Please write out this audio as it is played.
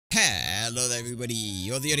Hello there everybody,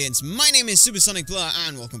 you're the audience. My name is SuperSonicBlur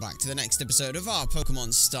and welcome back to the next episode of our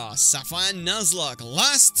Pokemon Star Sapphire Nuzlocke.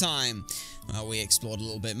 Last time, we explored a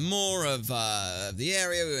little bit more of the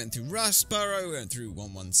area. We went through Rustboro, we went through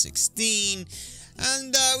 1116,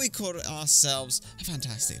 and we caught ourselves a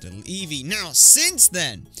fantastic little Eevee. Now, since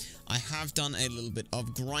then, I have done a little bit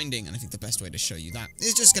of grinding, and I think the best way to show you that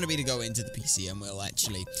is just going to be to go into the PC and we'll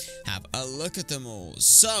actually have a look at them all.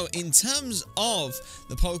 So, in terms of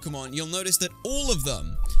the Pokemon, you'll notice that all of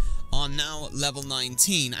them are now level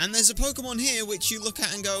 19, and there's a Pokemon here which you look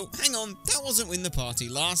at and go, hang on, that wasn't in the party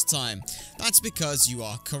last time. That's because you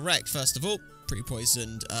are correct. First of all,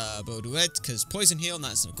 pre-poisoned Boduet, because poison heal, and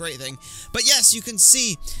that's a great thing. But yes, you can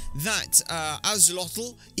see that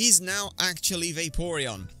Azulotl is now actually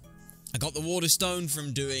Vaporeon. I got the Water Stone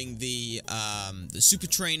from doing the super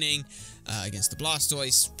training against the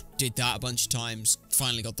Blastoise. Did that a bunch of times.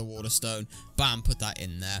 Finally got the Water Stone. Bam, put that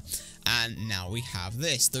in there. And now we have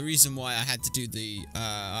this. The reason why I had to do the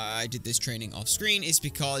I did this training off screen is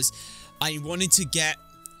because I wanted to get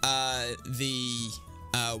the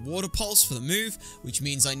Water Pulse for the move, which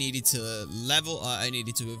means I needed to I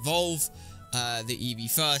needed to evolve the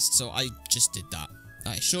Eevee first. So I just did that.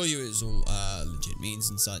 I assure you it was all legit means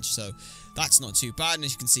and such, so that's not too bad. And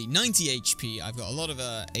as you can see, 90 HP, I've got a lot of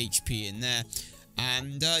HP in there.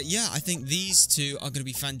 And yeah, I think these two are going to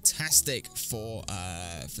be fantastic for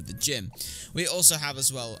the gym. We also have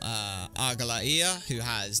as well Argalaia, who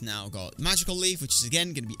has now got Magical Leaf, which is again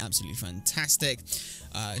going to be absolutely fantastic.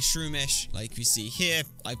 Shroomish, like we see here,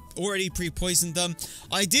 I've already pre-poisoned them.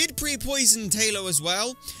 I did pre-poison Taylor as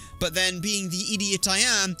well, but then being the idiot I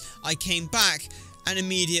am, I came back. And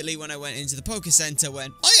immediately when I went into the Poké Center,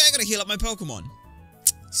 went, oh yeah, I gotta heal up my Pokemon.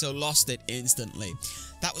 So lost it instantly.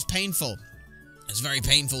 That was painful. It was very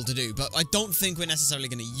painful to do. But I don't think we're necessarily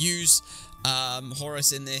going to use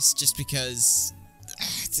Horus in this, just because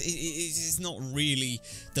it's not really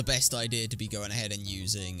the best idea to be going ahead and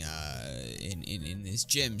using in this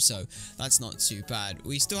gym. So that's not too bad.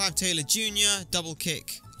 We still have Taylor Jr. Double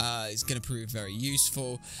Kick is going to prove very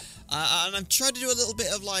useful. And I've tried to do a little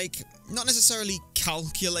bit of, like, not necessarily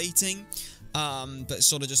calculating, but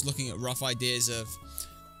sort of just looking at rough ideas of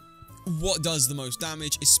what does the most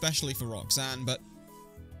damage, especially for Roxanna. But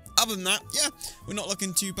other than that, yeah, we're not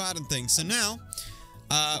looking too bad and things. So now,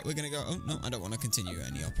 we're going to go, oh, no, I don't want to continue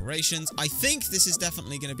any operations. I think this is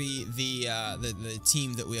definitely going to be the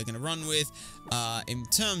team that we are going to run with, in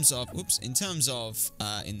terms of in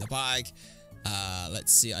the bag.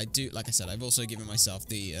 Let's see, like I said, I've also given myself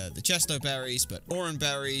the Chesto berries, but Oran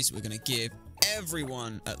berries, we're going to give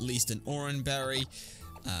everyone at least an Oran berry.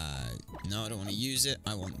 No, I don't want to use it.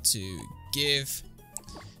 I want to give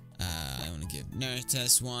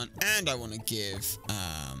Nurtest one, and I want to give,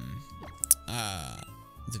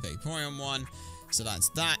 the Vaporeon one. So that's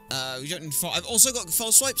that. We don't need I've also got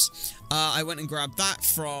False Swipes. I went and grabbed that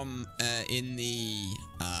from the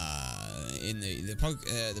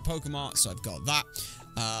Pokemon, so I've got that.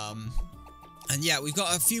 And yeah, we've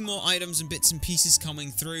got a few more items and bits and pieces coming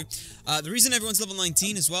through. The reason everyone's level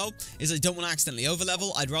 19 as well is I don't want to accidentally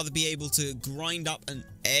overlevel. I'd rather be able to grind up an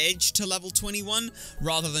edge to level 21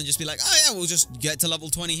 rather than just be like, oh yeah, we'll just get to level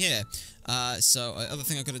 20 here. So other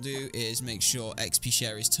thing I've got to do is make sure XP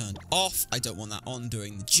share is turned off. I don't want that on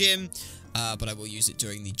during the gym, but I will use it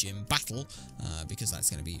during the gym battle, because that's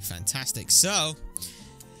going to be fantastic. So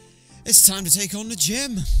it's time to take on the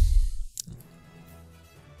gym.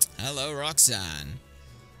 Hello, Roxanna.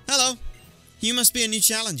 Hello. You must be a new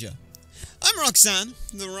challenger. I'm Roxanna,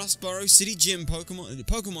 the Rustboro City Gym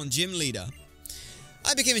Pokemon Gym Leader.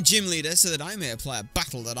 I became a gym leader so that I may apply a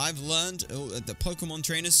battle that I've learned at the Pokemon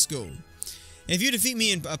Trainer's School. If you defeat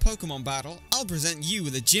me in a Pokemon battle, I'll present you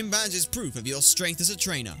with a gym badge as proof of your strength as a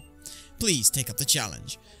trainer. Please take up the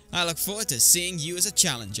challenge. I look forward to seeing you as a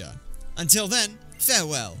challenger. Until then,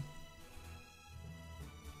 farewell.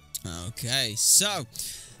 Okay, so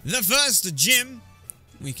the first gym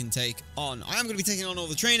we can take on. I'm going to be taking on all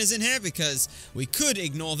the trainers in here because we could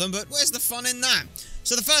ignore them, but where's the fun in that?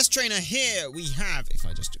 So the first trainer here we have, if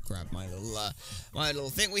I just grab my little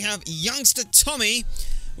thing, we have Youngster Tommy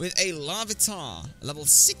with a Larvitar, level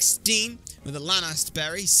 16 with a Lanast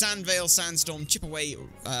Berry, Sandvale, Sandstorm, Chip Away,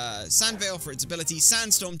 Sandvale for its ability,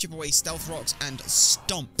 Sandstorm, Chip Away, Stealth Rocks, and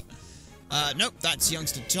Stomp. Nope, that's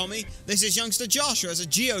Youngster Tommy. This is Youngster Josh, who has a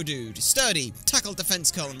Geodude, Sturdy, Tackle, Defense,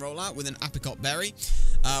 Curl, and Rollout with an Apricot Berry.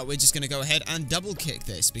 We're just going to go ahead and double kick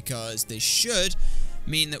this, because this should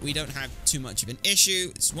mean that we don't have too much of an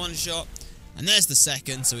issue. It's one shot, and there's the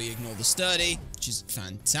second, so we ignore the Sturdy, which is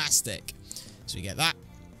fantastic. So we get that.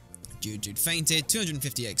 Dude fainted.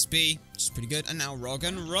 250 XP, which is pretty good. And now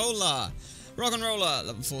Roggenrola. Roggenrola,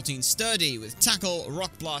 level 14 sturdy with tackle,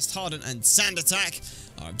 rock blast, harden, and sand attack.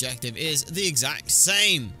 Our objective is the exact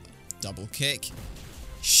same. Double kick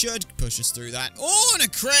should push us through that. Oh, and a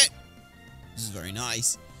crit! This is very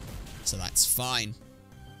nice. So that's fine.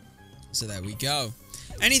 So there we go.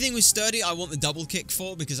 Anything with sturdy, I want the double kick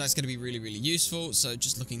for, because that's going to be really, really useful. So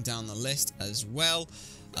just looking down the list as well.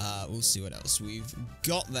 We'll see what else we've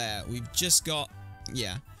got there. We've just got,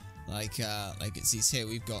 yeah, like it says here,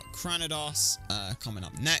 we've got Cranidos coming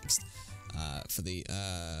up next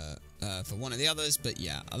for one of the others. But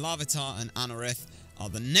yeah, Larvitar and Anorith are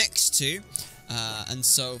the next two. And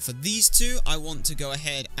so for these two, I want to go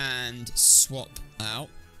ahead and swap out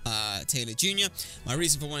Taylor Jr. My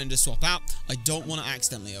reason for wanting to swap out, I don't want to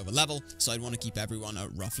accidentally overlevel, so I'd want to keep everyone at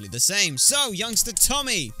roughly the same. So, youngster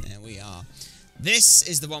Tommy, there we are. This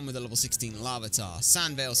is the one with the level 16 Larvitar,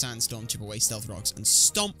 Sandveil, Sandstorm, Chip Away, Stealth Rocks, and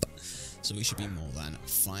Stomp. So we should be more than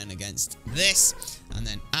fine against this. And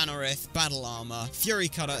then Anorith, Battle Armor, Fury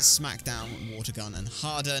Cutter, Smackdown, Water Gun, and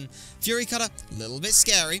Harden. Fury Cutter, a little bit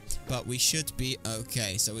scary, but we should be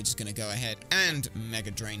okay. So we're just going to go ahead and Mega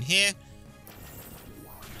Drain here.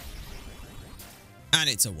 And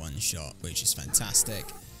it's a one-shot, which is fantastic.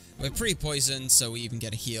 We're pre-poisoned, so we even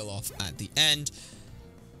get a heal off at the end.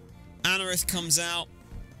 Anorith comes out,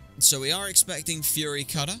 so we are expecting Fury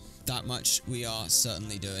Cutter. That much we are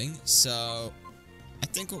certainly doing. So I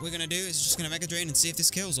think what we're going to do is just going to Mega Drain and see if this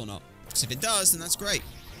kills or not. Because if it does, then that's great.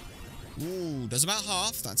 Ooh, does about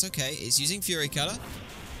half. That's okay. It's using Fury Cutter.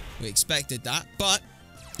 We expected that, but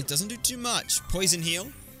it doesn't do too much. Poison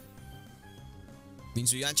Heal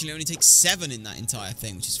means we actually only take 7 in that entire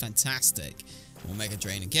thing, which is fantastic. We'll Mega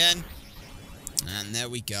Drain again. And there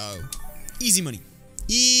we go. Easy money.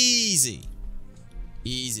 Easy.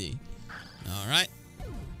 Easy. Alright.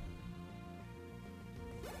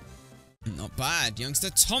 Not bad. Youngster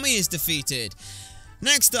Tommy is defeated.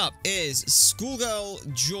 Next up is Schoolgirl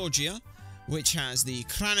Georgia, which has the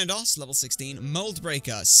Cranidos, level 16, Mold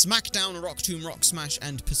Breaker, Smackdown, Rock Tomb, Rock Smash,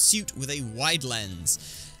 and Pursuit with a Wide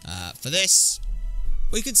Lens. For this,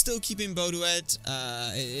 we could still keep in Bodued.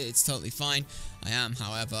 It's totally fine. I am,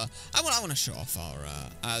 however, I want to show off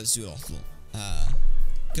our Zulotl.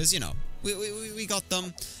 Because, you know, we got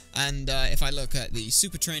them. And if I look at the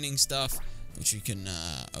super training stuff, which we can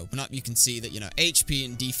open up, you can see that, you know, HP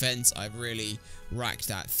and defense, I've really racked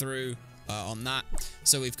that through on that.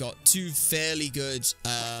 So we've got two fairly good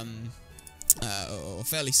or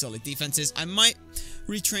fairly solid defenses. I might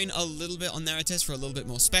retrain a little bit on Neratis for a little bit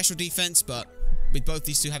more special defense, but with both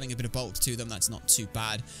these two having a bit of bulk to them, that's not too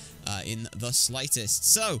bad in the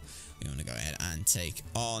slightest. So we want to go ahead and take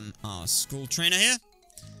on our school trainer here.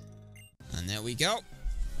 And there we go.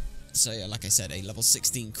 So yeah, like I said, a level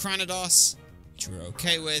 16 Cranidos, which we're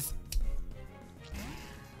okay with.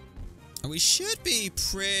 And we should be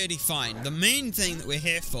pretty fine. The main thing that we're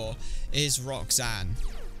here for is Roxanna.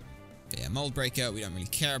 But yeah, Mold Breaker, we don't really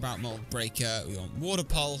care about Mold Breaker. We want Water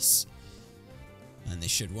Pulse. And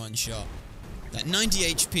this should one-shot. That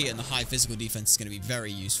 90 HP and the high physical defense is going to be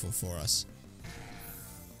very useful for us.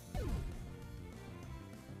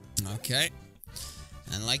 Okay.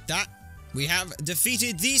 And like that, we have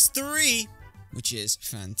defeated these three, which is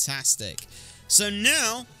fantastic. So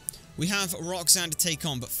now, we have Roxanna to take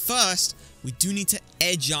on, but first, we do need to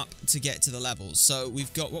edge up to get to the levels. So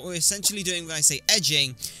we've got, what we're essentially doing when I say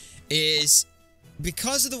edging, is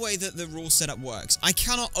because of the way that the rule setup works, I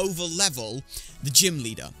cannot over-level the gym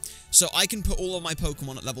leader. So I can put all of my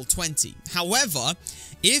Pokemon at level 20. However,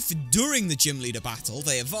 if during the gym leader battle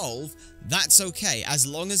they evolve, that's okay, as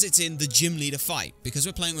long as it's in the gym leader fight. Because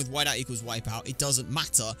we're playing with whiteout equals wipeout, it doesn't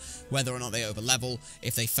matter whether or not they over-level.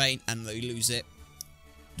 If they faint and they lose it,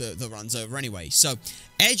 the run's over anyway. So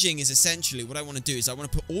edging is essentially what I want to do is I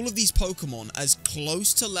want to put all of these Pokemon as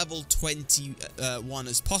close to level 21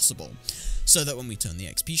 as possible, so that when we turn the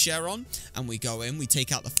XP share on and we go in, we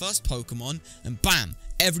take out the first Pokemon and bam,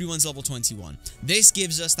 everyone's level 21. This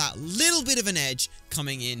gives us that little bit of an edge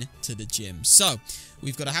coming in to the gym. So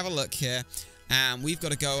we've got to have a look here, and we've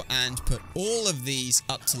got to go and put all of these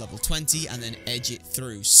up to level 20 and then edge it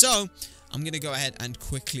through. So I'm going to go ahead and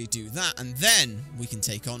quickly do that, and then we can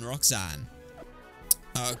take on Roxanna.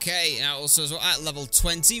 Okay, now also as well, at level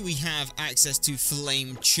 20, we have access to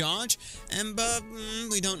Flame Charge. Ember,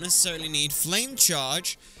 we don't necessarily need. Flame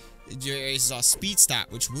Charge is our speed stat,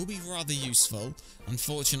 which will be rather useful.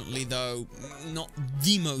 Unfortunately, though, not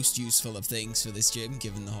the most useful of things for this gym,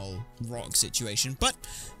 given the whole rock situation, but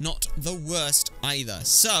not the worst either.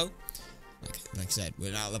 So, Like I said,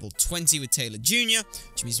 we're now level 20 with Taylor Jr.,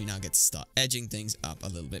 which means we now get to start edging things up a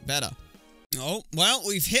little bit better. Oh, well,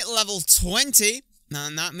 we've hit level 20,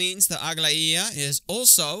 and that means that Aglaia is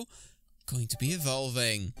also going to be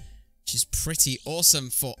evolving, which is pretty awesome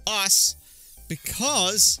for us,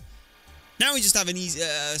 because now we just have an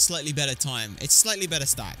slightly better time. It's slightly better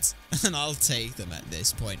stats, and I'll take them at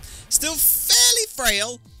this point. Still fairly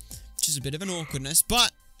frail, which is a bit of an awkwardness,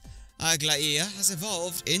 but Aglaia has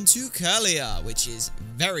evolved into Curlia, which is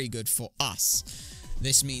very good for us.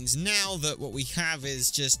 This means now that what we have is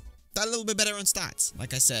just a little bit better on stats.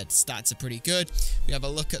 Like I said, stats are pretty good. We have a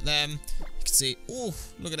look at them. You can see, oh,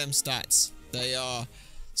 look at them stats. They are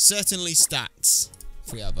certainly stats.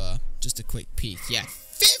 If we have just a quick peek. Yeah,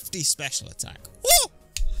 50 special attack. Woo!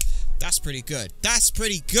 That's pretty good. That's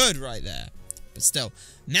pretty good right there. But still,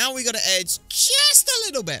 now we got to edge just a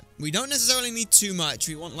little bit. We don't necessarily need too much.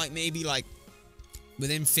 We want like maybe like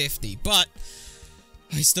within 50. But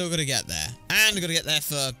I still got to get there. And I got to get there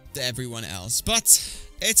for everyone else. But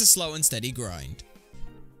it's a slow and steady grind.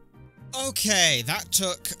 Okay, that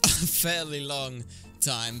took a fairly long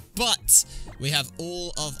time, but we have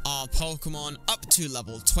all of our Pokemon up to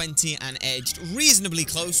level 20 and edged reasonably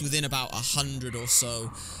close, within about 100 or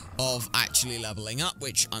so of actually leveling up,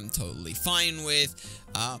 which I'm totally fine with.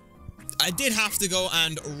 I did have to go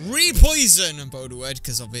and re-poison Bodewood,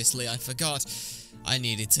 because obviously I forgot I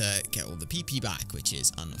needed to get all the PP back, which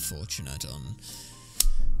is unfortunate on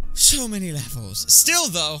so many levels. Still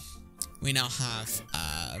though, we now have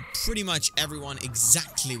pretty much everyone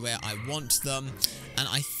exactly where I want them. And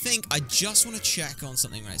I think I just want to check on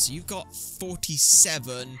something, right? So you've got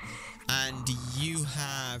 47 and you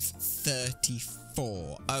have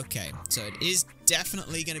 34. Okay, so it is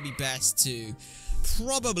definitely going to be best to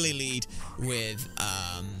probably lead with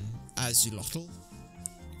Azulotl.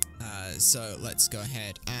 So let's go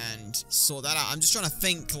ahead and sort that out. I'm just trying to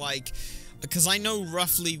think, like, because I know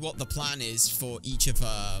roughly what the plan is for each of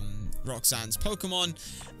Roxanne's Pokemon,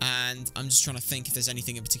 and I'm just trying to think if there's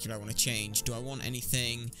anything in particular I want to change. Do I want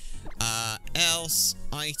anything else?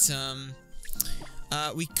 Item.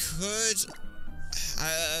 We could.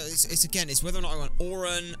 It's whether or not I want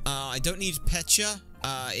Auron. I don't need Pecha.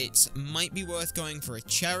 It might be worth going for a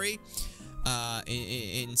Cherry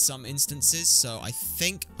in some instances, so I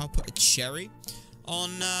think I'll put a Cherry on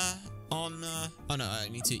oh no, I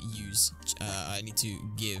need to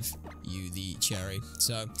give you the Cherry.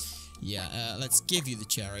 So yeah, let's give you the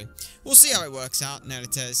Cherry. We'll see how it works out,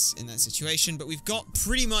 Nerites, in that situation, but we've got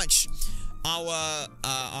pretty much our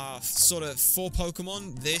sort of 4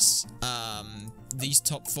 Pokemon. These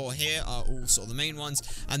top 4 here are all sort of the main ones,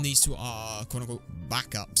 and these 2 are quote-unquote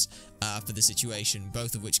backups for the situation,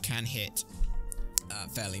 both of which can hit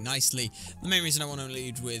fairly nicely. The main reason I want to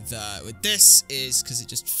lead with this is because it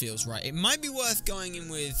just feels right. It might be worth going in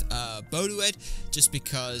with Bodewood, just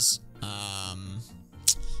because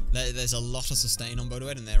there's a lot of sustain on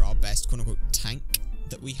Bodewood, and they're our best quote-unquote tank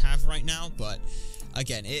that we have right now, but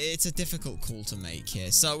again, it's a difficult call to make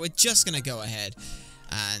here, so we're just gonna go ahead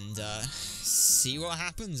and see what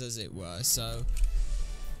happens, as it were. So,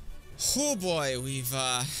 oh boy, we've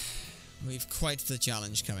quite the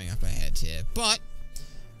challenge coming up ahead here, but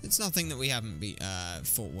it's nothing that we haven't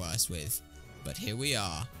fought worse with. But here we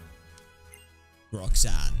are,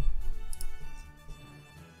 Roxanne.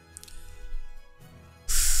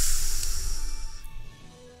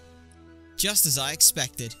 Just as I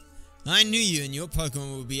expected. I knew you and your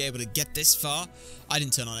Pokemon would be able to get this far. I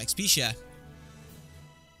didn't turn on XP share.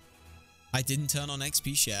 I didn't turn on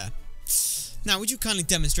XP share. Now, would you kindly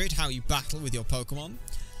demonstrate how you battle with your Pokemon?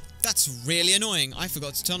 That's really annoying. I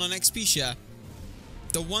forgot to turn on XP share.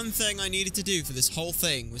 The one thing I needed to do for this whole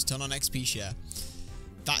thing was turn on XP share.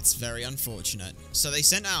 That's very unfortunate. So they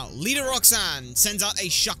sent out Leader Roxanne sends out a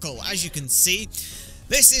Shuckle. As you can see,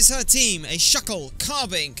 this is her team: a Shuckle,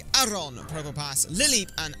 Carbink, Aron, Probopass,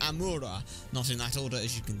 Lilip, and Amura. Not in that order,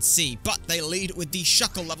 as you can see, but they lead with the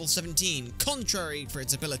Shuckle level 17, contrary for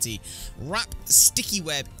its ability: Wrap, Sticky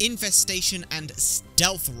Web, Infestation, and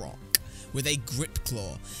Stealth Rock, with a Grip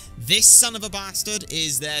Claw. This son of a bastard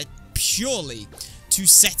is there purely to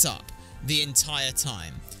set up the entire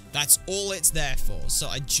time. That's all it's there for. So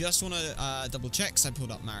I just want to double check, because I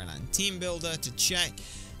pulled up Maryland Team Builder to check.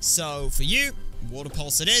 So for you, Water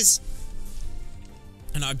Pulse it is.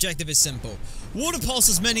 And our objective is simple: Water Pulse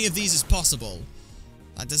as many of these as possible.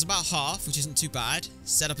 That does about half, which isn't too bad.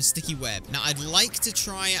 Set up a Sticky Web. Now I'd like to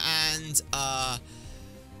try and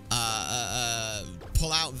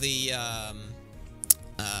pull out the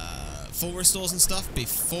full restores and stuff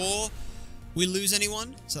before we lose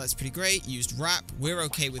anyone, so that's pretty great. Used Wrap. We're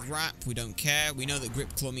okay with Wrap. We don't care. We know that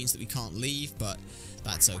Grip Claw means that we can't leave, but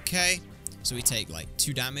that's okay. So we take, like,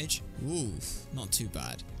 2 damage. Ooh, not too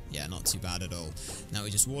bad. Yeah, not too bad at all. Now we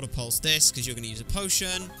just Water Pulse this, because you're going to use a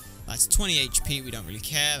potion. That's 20 HP. We don't really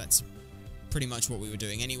care. That's pretty much what we were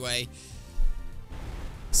doing anyway.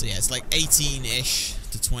 So yeah, it's like 18-ish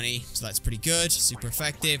to 20, so that's pretty good. Super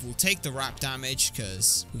effective. We'll take the Wrap damage,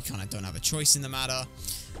 because we kind of don't have a choice in the matter.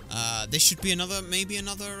 This should be another, maybe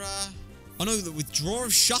another, oh no, the Withdraw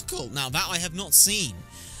of Shuckle. Now, that I have not seen.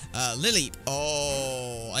 Lileep.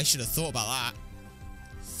 Oh, I should have thought about that.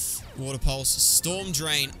 Water Pulse. Storm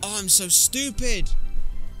Drain. Oh, I'm so stupid.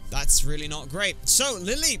 That's really not great. So,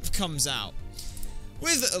 Lileep comes out.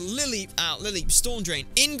 With Lileep out, Lileep, Storm Drain,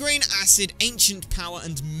 Ingrain Acid, Ancient Power,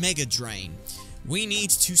 and Mega Drain. We need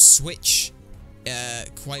to switch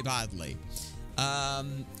quite badly.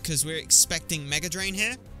 Because we're expecting Mega Drain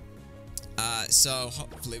here. So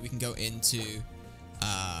hopefully we can go into...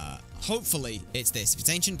 hopefully it's this. If it's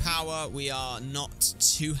Ancient Power, we are not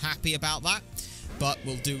too happy about that. But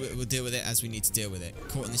we'll deal with it as we need to deal with it.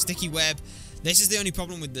 Caught in the Sticky Web. This is the only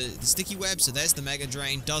problem with the Sticky Web, so there's the Mega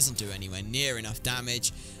Drain. Doesn't do anywhere near enough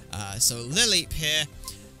damage. So Lileep here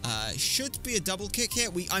should be a double kick here.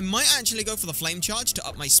 I might actually go for the Flame Charge to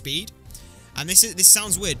up my speed. And this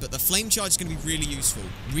sounds weird, but the Flame Charge is going to be really useful.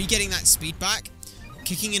 Re-getting that speed back,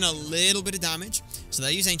 kicking in a little bit of damage. So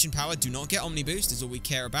they use Ancient Power. Do not get Omni Boost is all we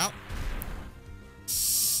care about.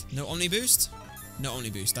 No Omni Boost? No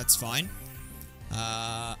Omni Boost, that's fine.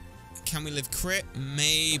 Can we live crit?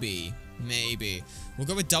 Maybe. Maybe. We'll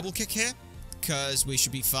go with double kick here, because we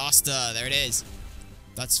should be faster. There it is.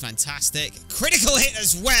 That's fantastic. Critical hit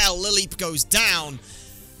as well. Lileep goes down.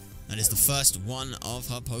 That is the first one of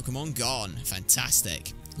her Pokemon gone.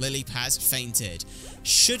 Fantastic. Lileep has fainted.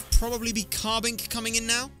 Should probably be Carbink coming in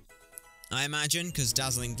now, I imagine, because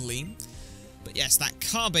Dazzling Gleam. But yes, that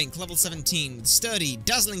Carbink, level 17, with Sturdy,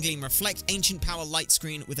 Dazzling Gleam, Reflect, Ancient Power, Light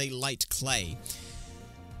Screen with a Light Clay.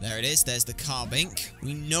 There it is, there's the Carbink.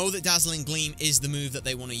 We know that Dazzling Gleam is the move that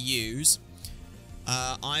they want to use.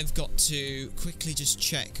 I've got to quickly just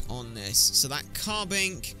check on this. So that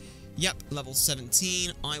Carbink, yep, level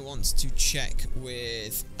 17. I want to check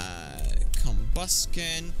with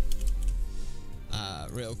Combuskin.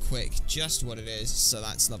 Real quick, just what it is. So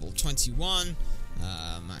that's level 21.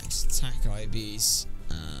 Max attack IVs.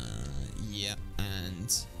 Yeah,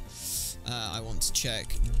 and I want to check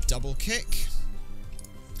double kick.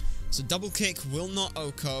 So double kick will not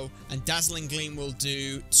OHKO, and Dazzling Gleam will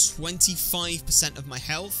do 25% of my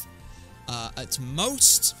health at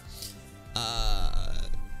most.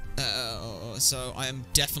 So I am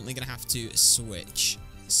definitely going to have to switch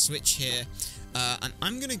here. And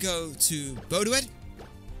I'm going to go to Bodued,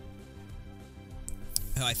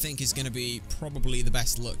 who I think is going to be probably the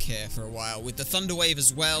best look here for a while. With the Thunder Wave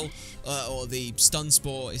as well, or the Stun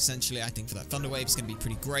Spore, essentially, I think for that Thunder Wave is going to be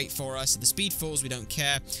pretty great for us. So the Speed Falls, we don't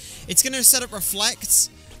care. It's going to set up Reflects,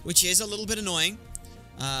 which is a little bit annoying,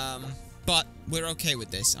 but we're okay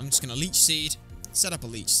with this. I'm just going to Leech Seed, set up a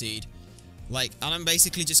Leech Seed, and I'm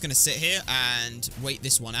basically just going to sit here and wait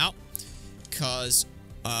this one out, because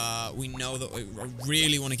we know that we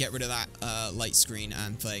really want to get rid of that light screen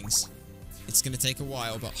and things. It's going to take a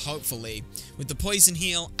while, but hopefully with the Poison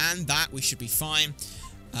Heal and that, we should be fine.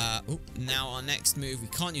 Now our next move, we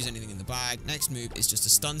can't use anything in the bag. Next move is just a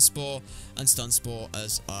Stun Spore, and Stun Spore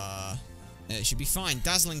as it should be fine.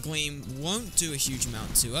 Dazzling Gleam won't do a huge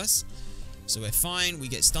amount to us, so we're fine. We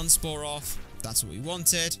get Stun Spore off. That's what we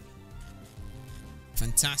wanted.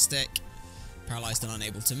 Fantastic. Paralyzed and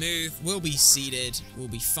unable to move. We'll be seeded. We'll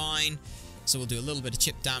be fine. So we'll do a little bit of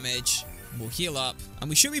chip damage. We'll heal up, and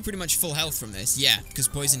we should be pretty much full health from this. Yeah, because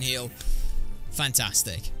Poison Heal,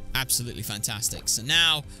 fantastic. Absolutely fantastic. So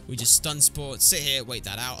now, we just Stun Spore, sit here, wait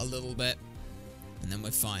that out a little bit, and then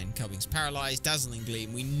we're fine. Cubbing's paralyzed, Dazzling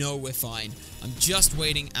Gleam, we know we're fine. I'm just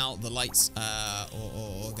waiting out the lights,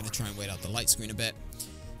 or going to try and wait out the light screen a bit,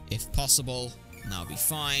 if possible, and that'll be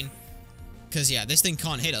fine. Because, yeah, this thing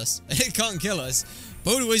can't hit us. It can't kill us.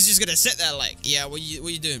 Bodued's just going to sit there like, yeah, what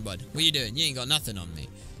you doing, bud? What you doing? You ain't got nothing on me.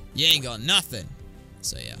 You ain't got nothing.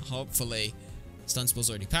 So yeah, hopefully Stun Spore's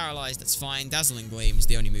already paralyzed. That's fine. Dazzling Gleam is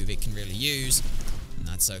the only move it can really use, and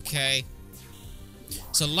that's okay.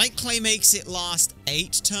 So Light Clay makes it last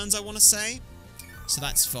 8 turns, I want to say. So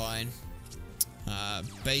that's fine.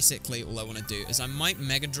 Basically, all I want to do is I might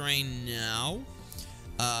Mega Drain now,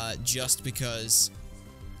 just because...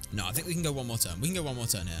 No, I think we can go one more turn. We can go one more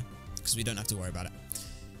turn here, because we don't have to worry about it.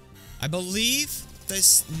 I believe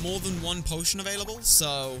there's more than one potion available,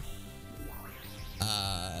 so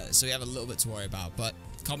we have a little bit to worry about. But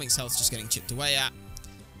Cobbing's health's just getting chipped away at.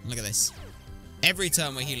 And look at this. Every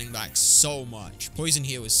turn we're healing back so much. Poison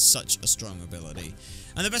Heal is such a strong ability.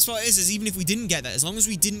 And the best part is even if we didn't get that, as long as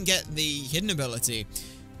we didn't get the hidden ability,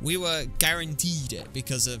 we were guaranteed it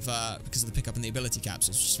because of the pickup in the ability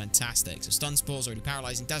capsules, which is fantastic. So Stun Spore's already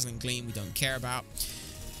paralyzing. Dazzling Gleam we don't care about.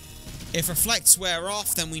 If Reflects wear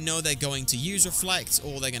off, then we know they're going to use Reflect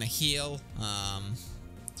or they're going to heal.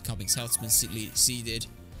 Cobbing's health's been seeded,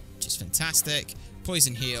 which is fantastic.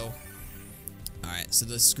 Poison Heal. Alright, so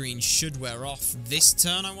the screen should wear off this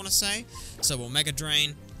turn, I want to say. So we'll Mega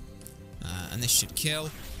Drain. And this should kill.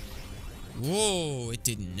 Whoa, it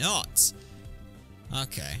did not.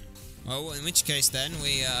 Okay. Well, in which case then,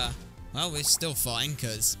 well, we're still fine,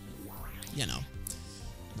 because, you know,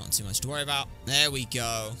 not too much to worry about. There we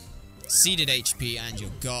go. Seeded HP, and you're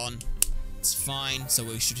gone. It's fine, so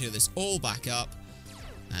we should heal this all back up.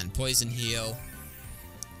 And Poison Heal.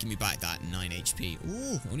 Give me back that 9 HP.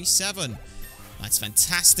 Ooh, only 7. That's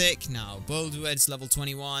fantastic. Now, Boldwood's level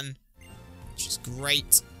 21, which is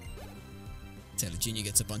great. Taylor Jr.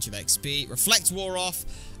 gets a bunch of XP. Reflect wore off.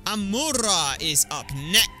 Amura is up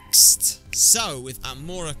next. So, with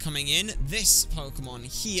Amura coming in, this Pokemon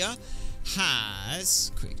here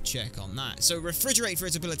has... Quick check on that. So, Refrigerate for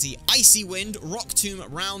its ability. Icy Wind, Rock Tomb,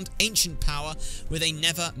 Round, Ancient Power with a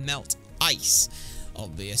Never Melt Ice.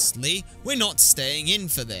 Obviously, we're not staying in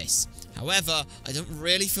for this. However, I don't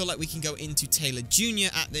really feel like we can go into Taylor Jr.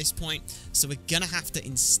 at this point, so we're gonna have to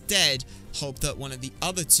instead hope that one of the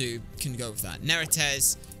other two can go with that.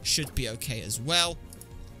 Neretez should be okay as well.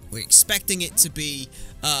 We're expecting it to be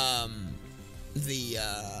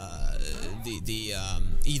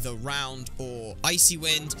either Round or Icy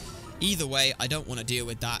Wind. Either way, I don't want to deal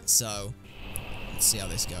with that, so let's see how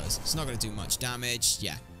this goes. It's not going to do much damage.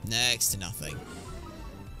 Yeah, next to nothing.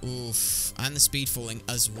 Oof, and the speed falling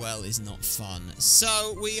as well is not fun.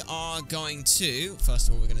 So we are going to, first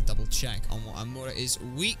of all, we're going to double check on what Amura is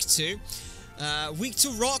weak to. Weak to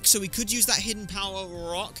rock, so we could use that hidden power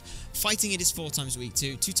rock. Fighting it is 4 times weak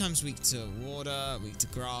to, 2 times weak to water, weak to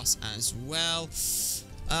grass as well.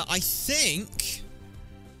 I think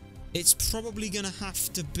it's probably going to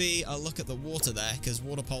have to be a look at the water there, because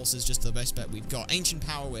Water Pulse is just the best bet we've got. Ancient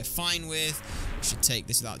Power we're fine with. We should take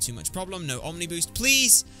this without too much problem. No Omni Boost,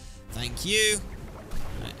 please. Thank you.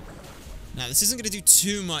 Right. Now, this isn't going to do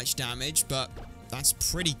too much damage, but that's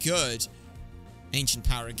pretty good. Ancient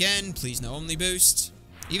Power again. Please, no Omni Boost.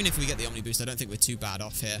 Even if we get the Omni Boost, I don't think we're too bad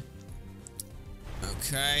off here.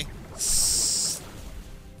 Okay.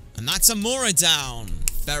 And that's Amura down.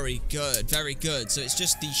 Very good, very good. So it's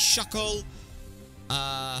just the Shuckle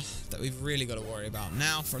that we've really got to worry about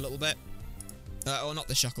now for a little bit. Or not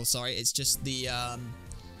the Shuckle, sorry. It's just the,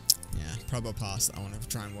 Probopass that I want to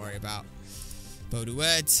try and worry about.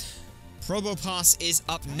 Bodued. Probopass is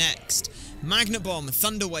up next. Magnet Bomb,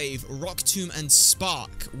 Thunder Wave, Rock Tomb, and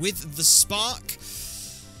Spark. With the Spark,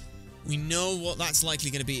 we know what that's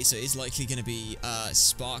likely going to be, so it is likely going to be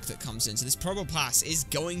Spark that comes in. So this Probopass is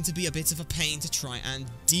going to be a bit of a pain to try and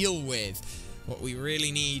deal with. What we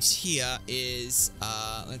really need here is,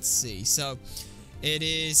 let's see, so it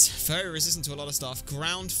is very resistant to a lot of stuff.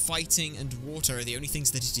 Ground, Fighting, and Water are the only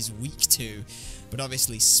things that it is weak to, but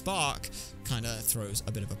obviously Spark kind of throws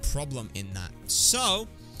a bit of a problem in that. So,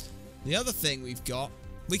 the other thing we've got,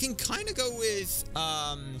 we can kind of go with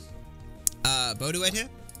Bodued here.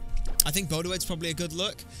 I think Bodued's probably a good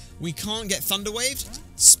look. We can't get Thunder Waved.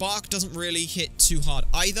 Spark doesn't really hit too hard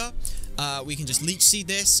either. We can just Leech Seed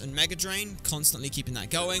this and Mega Drain, constantly keeping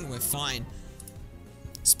that going. We're fine.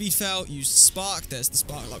 Speed Fail, used Spark. There's the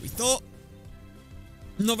Spark like we thought.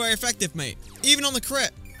 Not very effective, mate. Even on the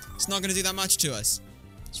crit, it's not going to do that much to us.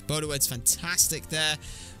 So Bodued's fantastic there.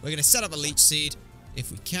 We're going to set up a Leech Seed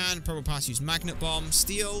if we can. Probopass, use Magnet Bomb.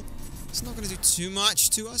 Steel, it's not going to do too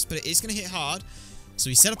much to us, but it is going to hit hard. So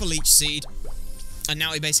we set up a Leech Seed, and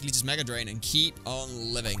now we basically just Mega Drain and keep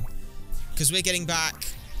on living. Because we're getting back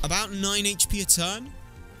about 9 HP a turn,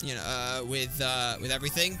 you know, with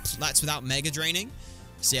everything. That's without Mega Draining.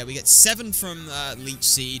 So yeah, we get 7 from Leech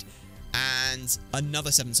Seed, and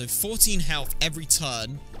another 7. So 14 health every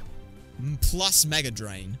turn, plus Mega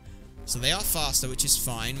Drain. So they are faster, which is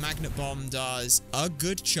fine. Magnet Bomb does a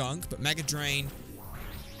good chunk, but Mega Drain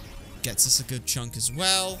gets us a good chunk as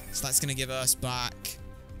well. So that's going to give us back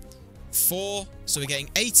 4. So we're getting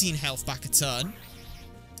 18 health back a turn.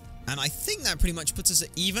 And I think that pretty much puts us at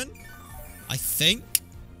even. I think.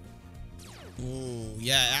 Oh,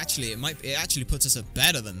 yeah, actually, it actually puts us at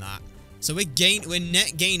better than that. So we're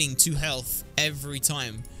net gaining 2 health every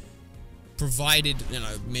time, provided, you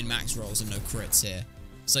know, min-max rolls and no crits here.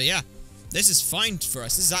 So yeah, This is fine for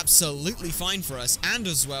us. This is absolutely fine for us. And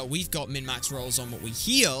as well, we've got min-max rolls on what we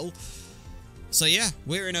heal. So yeah,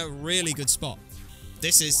 we're in a really good spot.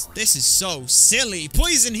 This is so silly.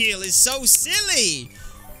 Poison heal is so silly.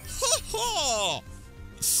 Ho ho!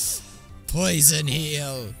 Poison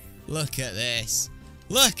heal. Look at this.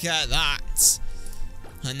 Look at that.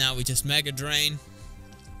 And now we just Mega Drain.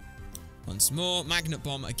 Once more. Magnet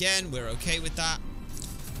Bomb again. We're okay with that.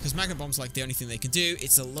 Because Magnet Bomb's like the only thing they can do.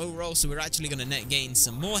 It's a low roll, so we're actually going to net gain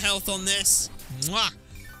some more health on this. Mwah!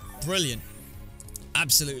 Brilliant.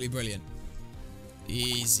 Absolutely brilliant.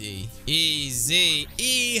 Easy. Easy.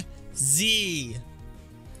 Easy.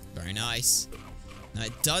 Very nice. Now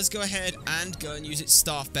it does go ahead and go and use its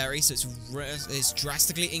Staff Berry, so it's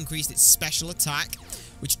drastically increased its special attack,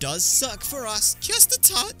 which does suck for us. Just a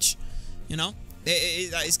touch. You know,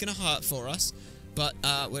 that is going to hurt for us. But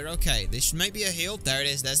we're okay. This may be a heal. There it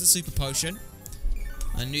is. There's the super potion.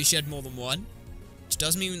 I knew she had more than one. Which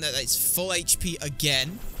does mean that it's full HP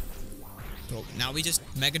again. But now we just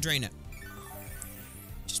Mega Drain it.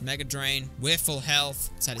 Just Mega Drain. We're full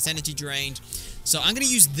health. It's had its energy drained. So I'm going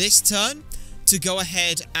to use this turn to go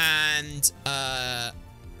ahead and...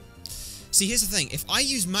 See, here's the thing. If I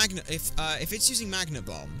use Magnet... If it's using Magnet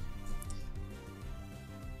Bomb...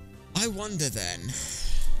 I wonder then...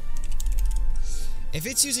 If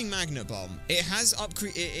it's using Magnet Bomb, it has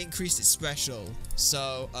increased its special.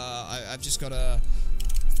 So, I've just got a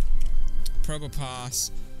Probo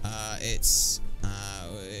Pass. It's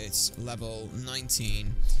level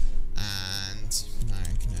 19. And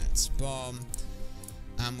Magnet Bomb.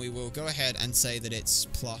 And we will go ahead and say that it's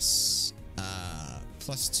plus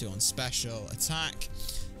 2 on special attack.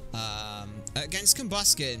 Against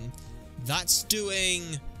Combuskin, that's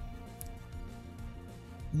doing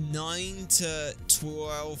 9 to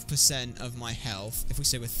 12% of my health. If we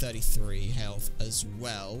say we're 33 health as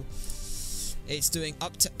well, it's doing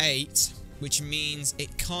up to 8, which means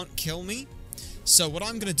it can't kill me. So what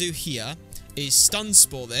I'm going to do here is Stun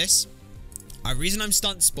Spore this. The reason I'm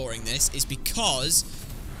Stun Sporing this is because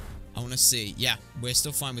I want to see. Yeah, we're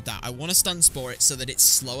still fine with that. I want to Stun Spore it so that it's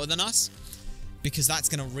slower than us, because that's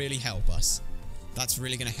going to really help us. That's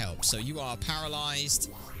really going to help. So you are paralyzed,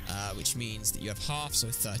 which means that you have half, so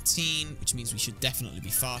 13, which means we should definitely be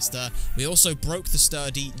faster. We also broke the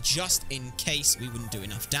sturdy just in case we wouldn't do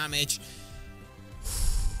enough damage.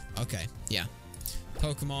 Okay, yeah.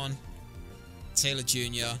 Pokemon, Taylor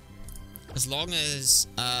Jr. As long as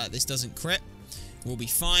this doesn't crit, we'll be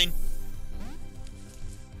fine.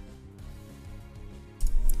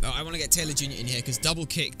 I want to get Taylor Jr. in here because Double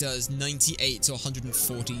Kick does 98 to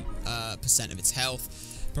 140% of its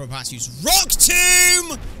health. Probo Pass use Rock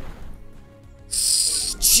Tomb!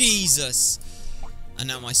 Jesus. And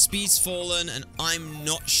now my speed's fallen and I'm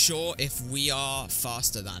not sure if we are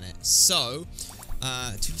faster than it. So,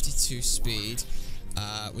 252 speed.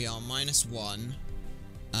 We are -1.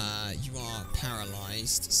 You are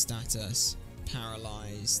paralyzed. Status.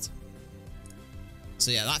 Paralyzed. So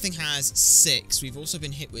yeah, that thing has 6. We've also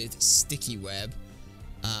been hit with Sticky Web,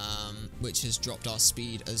 which has dropped our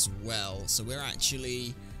speed as well. So we're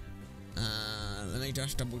actually... let me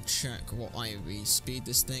just double check what IV speed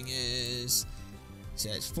this thing is. So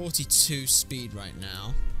yeah, it's 42 speed right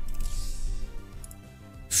now.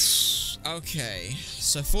 Okay,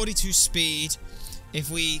 so 42 speed. If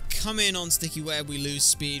we come in on Sticky Web, we lose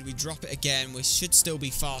speed. We drop it again. We should still be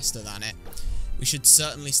faster than it. We should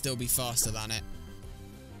certainly still be faster than it.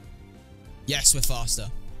 Yes, we're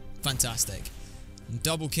faster. Fantastic. And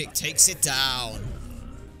Double Kick takes it down.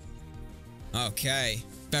 Okay.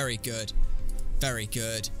 Very good. Very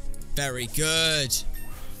good. Very good.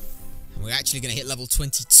 And we're actually going to hit level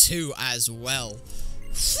 22 as well.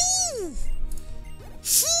 Whew!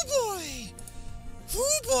 Whew, boy!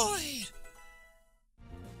 Whew, boy!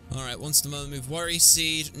 Alright, wants the Mother move Worry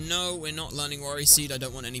Seed. No, we're not learning Worry Seed. I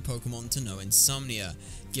don't want any Pokemon to know Insomnia.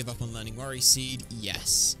 Give up on learning Worry Seed?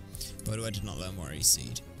 Yes. But I did not learn Worry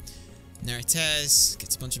Seed. Nerites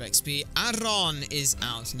gets a bunch of XP. Aron is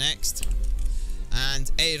out next.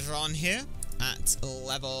 And Aron here at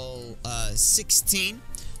level 16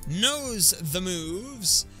 knows the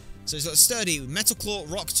moves. So he's got Sturdy, Metal Claw,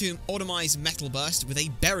 Rock Tomb, Automize, Metal Burst with a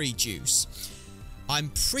Berry Juice. I'm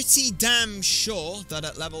pretty damn sure that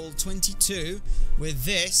at level 22 with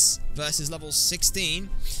this versus level 16,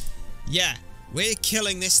 yeah, we're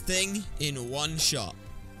killing this thing in one shot.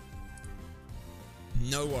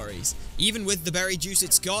 No worries. Even with the berry juice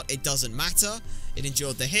it's got, it doesn't matter. It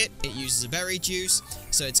endured the hit, it uses a berry juice,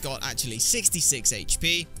 so it's got actually 66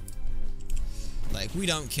 HP. Like, we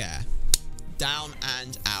don't care. Down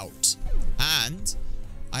and out. And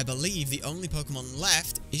I believe the only Pokemon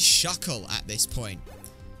left is Shuckle at this point.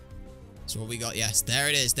 So what we got? Yes, there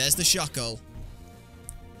it is. There's the Shuckle.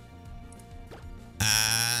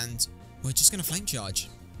 And we're just going to Flame Charge.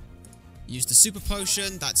 Use the Super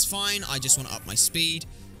Potion. That's fine. I just want to up my speed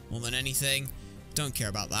more than anything. Don't care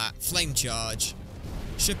about that. Flame Charge.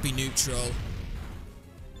 Should be neutral.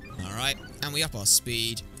 Alright. And we up our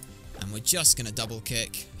speed. And we're just going to double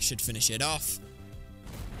kick. Should finish it off.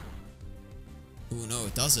 Oh, no,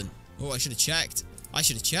 it doesn't. Oh, I should have checked. I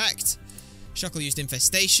should have checked. Shuckle used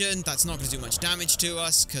Infestation. That's not going to do much damage to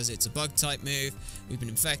us because it's a bug type move. We've been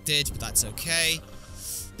infected, but that's okay.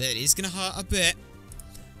 That is going to hurt a bit.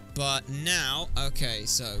 But now, okay,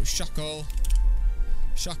 so Shuckle,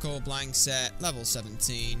 blank set, level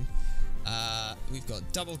 17. We've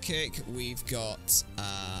got double kick. We've got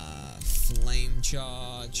Flame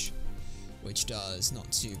Charge, which does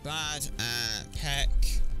not too bad. And Peck,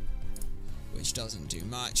 which doesn't do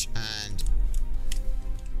much. And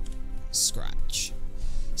Scratch.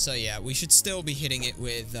 So yeah, we should still be hitting it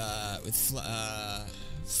with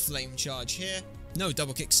Flame Charge here. No,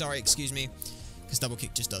 double kick, sorry, excuse me. Because double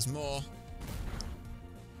kick just does more.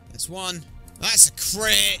 That's one. That's a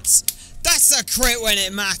crit! That's a crit when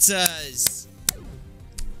it matters!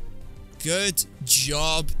 Good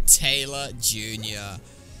job, Taylor Jr.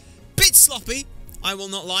 Bit sloppy, I will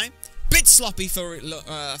not lie. Bit sloppy for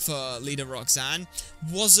leader Roxanne.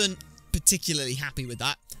 Wasn't particularly happy with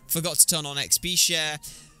that. Forgot to turn on XP share.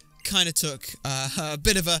 Kind of took a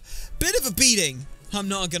bit of a beating. I'm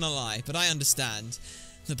not gonna lie, but I understand.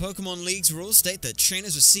 The Pokemon League's rules state that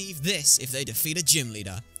trainers receive this if they defeat a gym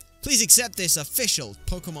leader. Please accept this official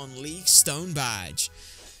Pokemon League Stone Badge.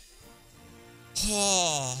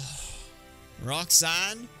 Oh,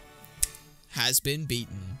 Roxanne has been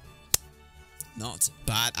beaten. Not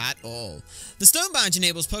bad at all. The Stone Badge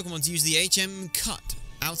enables Pokemon to use the HM Cut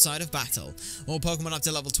outside of battle. All Pokemon up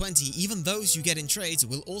to level 20, even those you get in trades,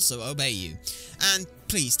 will also obey you. And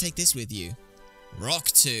please take this with you. Rock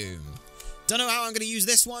Tomb. Don't know how I'm going to use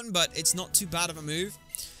this one, but it's not too bad of a move.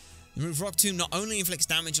 The move Rock Tomb not only inflicts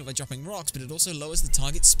damage by dropping rocks, but it also lowers the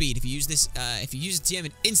target's speed. If you use this, if you use a TM,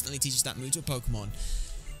 it instantly teaches that move to a Pokemon.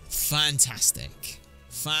 Fantastic.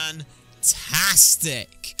 Fantastic.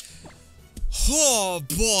 Oh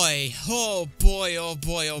boy. Oh boy, oh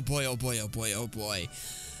boy, oh boy, oh boy, oh boy, oh boy.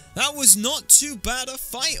 That was not too bad a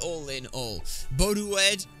fight all in all.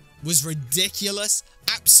 Bodued was ridiculous.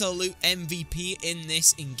 Absolute MVP in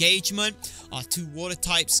this engagement. Our two water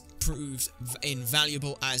types proved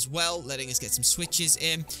invaluable as well, letting us get some switches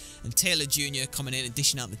in. And Taylor Jr. coming in and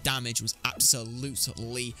dishing out the damage was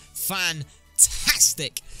absolutely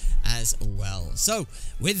fantastic as well. So,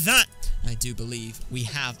 with that, I do believe we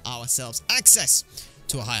have ourselves access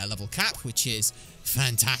to a higher level cap, which is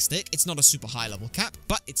fantastic. It's not a super high level cap,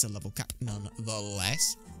 but it's a level cap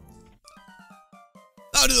nonetheless.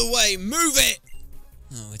 Out of the way, move it!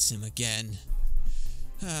 Oh, it's him again.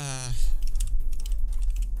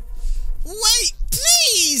 Wait,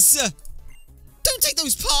 please! Don't take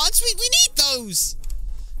those parts, we need those!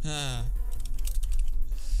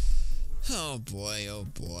 Oh boy, oh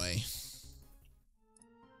boy.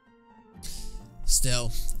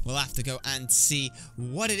 Still, we'll have to go and see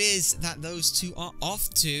what it is that those two are off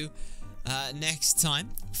to next time.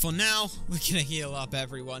 For now, we're gonna heal up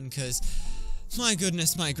everyone, because my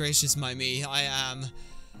goodness, my gracious, my me, I am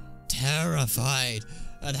terrified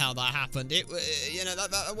at how that happened. It, you know,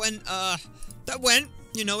 that went,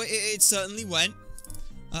 you know, it certainly went.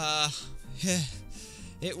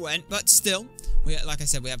 It went, but still, like I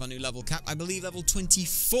said, we have our new level cap. I believe level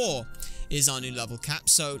 24 is our new level cap.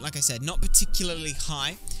 So, like I said, not particularly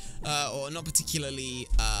high, or not particularly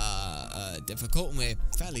difficult. And we're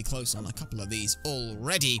fairly close on a couple of these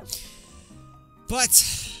already.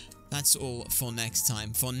 But that's all for next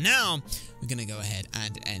time. For now, we're going to go ahead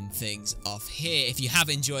and end things off here. If you have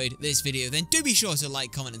enjoyed this video, then do be sure to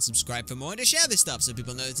like, comment, and subscribe for more, and to share this stuff so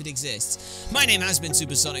people know that it exists. My name has been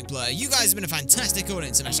SuperSonicBlur. You guys have been a fantastic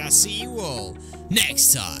audience, and I shall see you all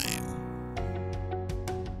next time.